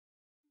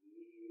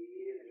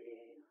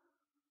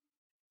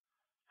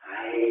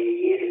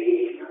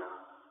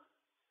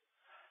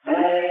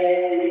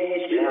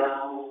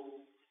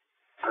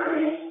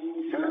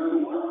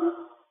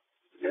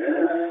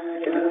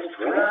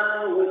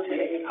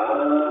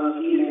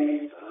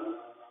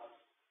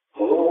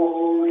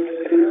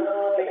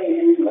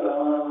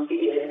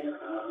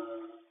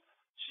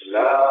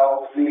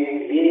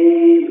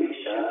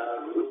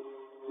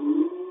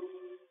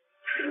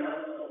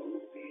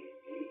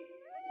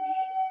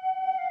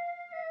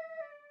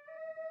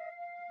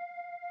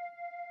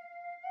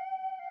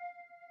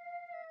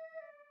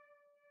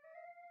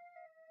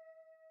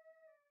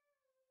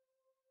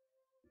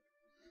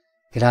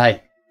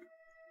G'day.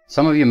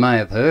 Some of you may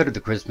have heard of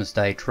the Christmas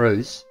Day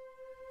Truce.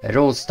 It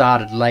all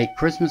started late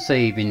Christmas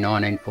Eve in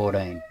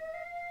 1914.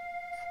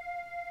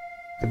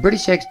 The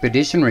British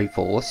Expeditionary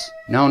Force,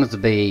 known as the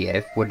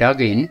BEF, were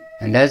dug in,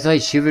 and as they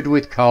shivered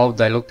with cold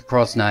they looked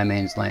across no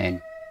man's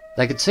land.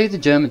 They could see the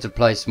Germans had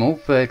placed small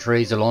fir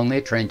trees along their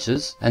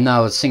trenches, and they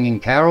were singing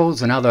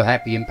carols and other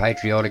happy and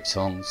patriotic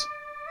songs.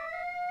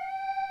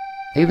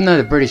 Even though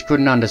the British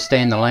couldn't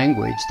understand the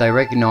language, they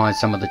recognised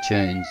some of the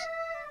tunes.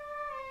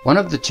 One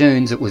of the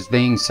tunes that was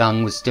being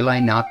sung was Stille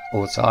Nacht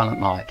or Silent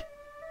Night.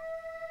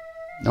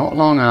 Not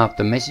long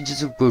after,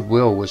 messages of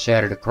goodwill were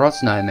shouted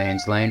across no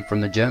man's land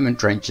from the German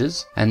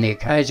trenches, and the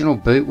occasional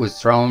boot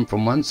was thrown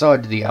from one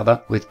side to the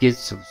other with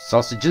gifts of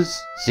sausages,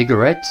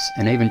 cigarettes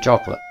and even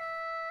chocolate.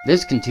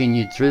 This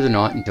continued through the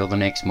night until the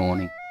next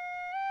morning.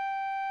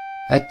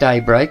 At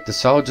daybreak, the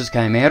soldiers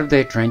came out of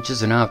their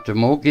trenches, and after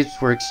more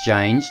gifts were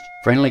exchanged,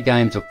 friendly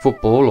games of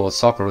football, or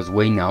soccer as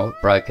we know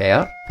it, broke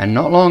out, and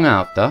not long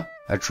after,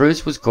 a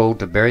truce was called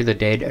to bury the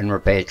dead and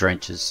repair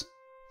trenches.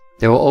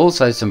 There were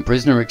also some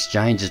prisoner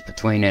exchanges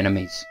between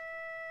enemies.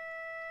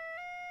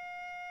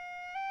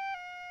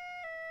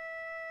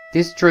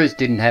 This truce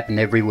didn't happen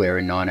everywhere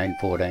in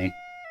 1914.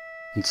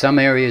 In some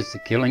areas the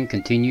killing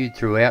continued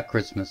throughout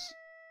Christmas.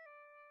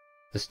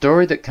 The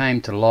story that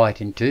came to light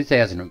in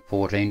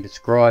 2014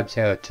 describes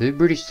how two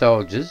British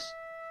soldiers,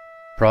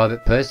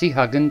 Private Percy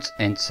Huggins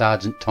and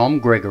Sergeant Tom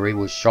Gregory,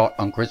 were shot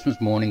on Christmas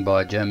morning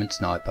by a German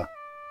sniper.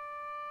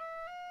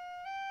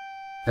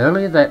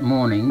 Earlier that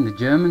morning, the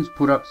Germans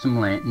put up some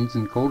lanterns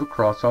and called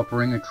across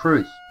offering a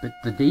truce, but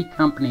the D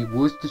Company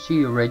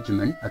Worcestershire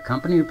Regiment, a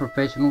company of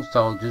professional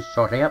soldiers,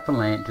 shot out the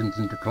lanterns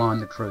and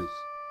declined the truce.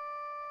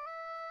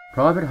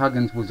 Private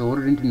Huggins was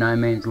ordered into no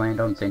man's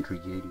land on sentry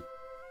duty.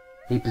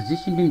 He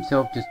positioned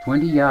himself just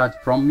 20 yards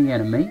from the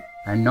enemy,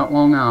 and not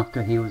long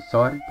after he was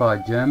sighted by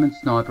a German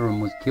sniper and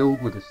was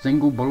killed with a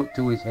single bullet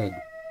to his head.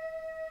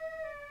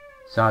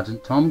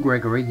 Sergeant Tom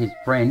Gregory, his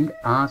friend,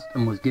 asked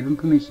and was given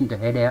permission to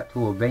head out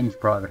to avenge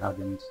Private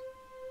Huggins.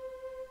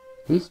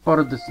 He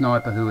spotted the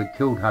sniper who had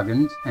killed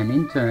Huggins and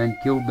in turn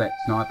killed that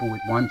sniper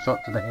with one shot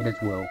to the head as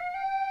well.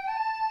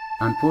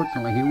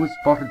 Unfortunately, he was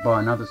spotted by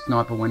another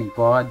sniper when he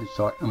fired the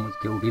shot and was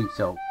killed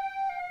himself.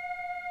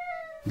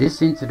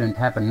 This incident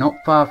happened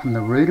not far from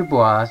the Rue de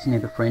Bois near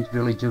the French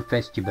village of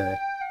Festubert.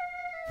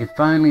 If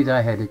only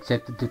they had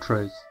accepted the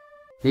truce,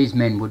 these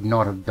men would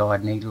not have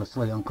died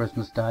needlessly on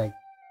Christmas Day.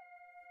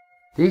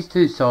 These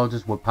two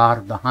soldiers were part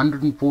of the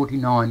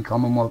 149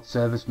 Commonwealth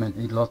servicemen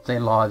who lost their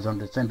lives on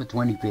December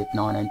 25,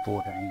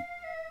 1914.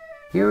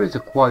 Here is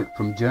a quote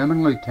from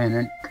German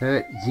Lieutenant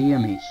Kurt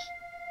Ziemisch.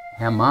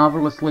 How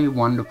marvellously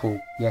wonderful,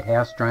 yet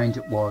how strange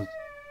it was.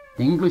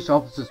 The English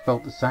officers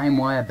felt the same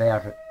way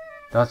about it.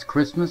 Thus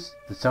Christmas,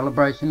 the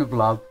celebration of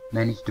love,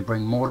 managed to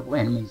bring mortal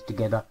enemies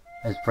together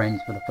as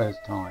friends for the first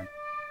time.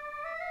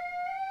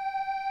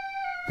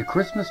 The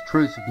Christmas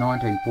truce of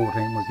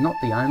 1914 was not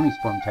the only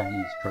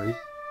spontaneous truce.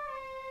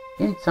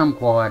 In some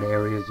quiet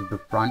areas of the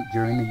front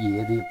during the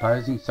year, the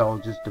opposing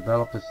soldiers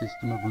developed a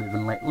system of live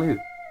and let live.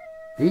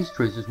 These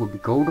truces would be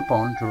called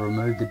upon to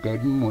remove the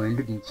dead and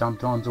wounded, and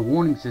sometimes a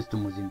warning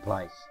system was in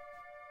place.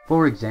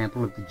 For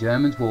example, if the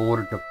Germans were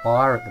ordered to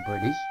fire at the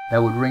British, they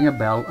would ring a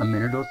bell a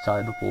minute or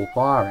so before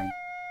firing.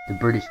 The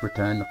British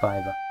returned the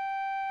favour.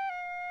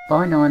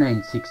 By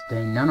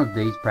 1916, none of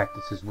these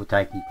practices were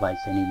taking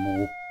place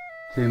anymore.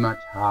 Too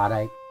much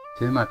heartache,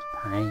 too much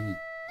pain,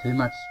 too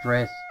much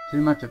stress,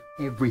 too much of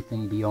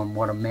everything beyond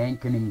what a man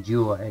can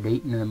endure had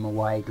eaten them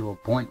away to a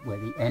point where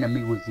the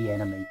enemy was the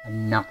enemy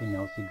and nothing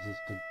else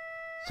existed.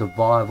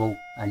 Survival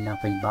and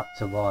nothing but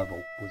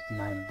survival was the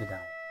name of the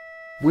day.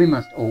 We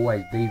must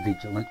always be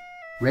vigilant,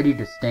 ready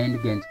to stand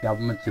against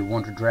governments who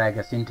want to drag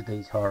us into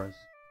these horrors.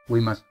 We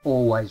must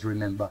always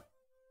remember,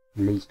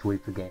 lest we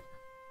forget.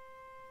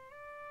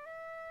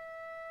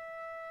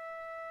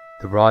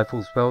 The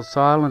rifles fell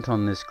silent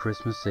on this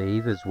Christmas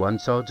Eve as one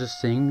soldier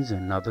sings,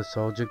 another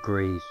soldier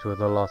grieves for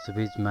the loss of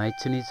his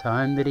mates and his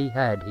home that he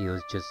had. He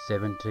was just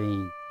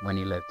 17 when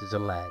he left as a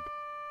lad.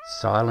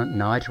 Silent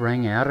night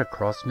rang out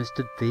across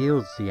misted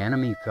fields. The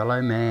enemy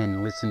fellow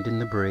man listened in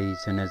the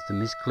breeze, and as the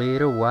mist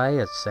cleared away,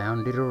 a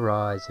sound did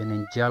arise, an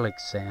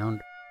angelic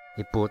sound.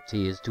 It brought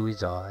tears to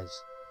his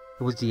eyes.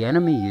 It was the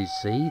enemy, you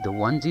see, the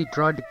ones he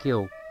tried to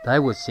kill. They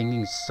were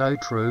singing so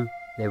true,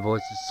 their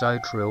voices so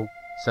trill.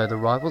 So the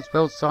rifles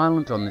fell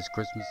silent on this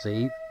Christmas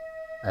Eve.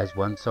 As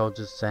one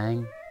soldier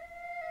sang,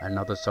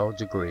 another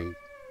soldier grieved.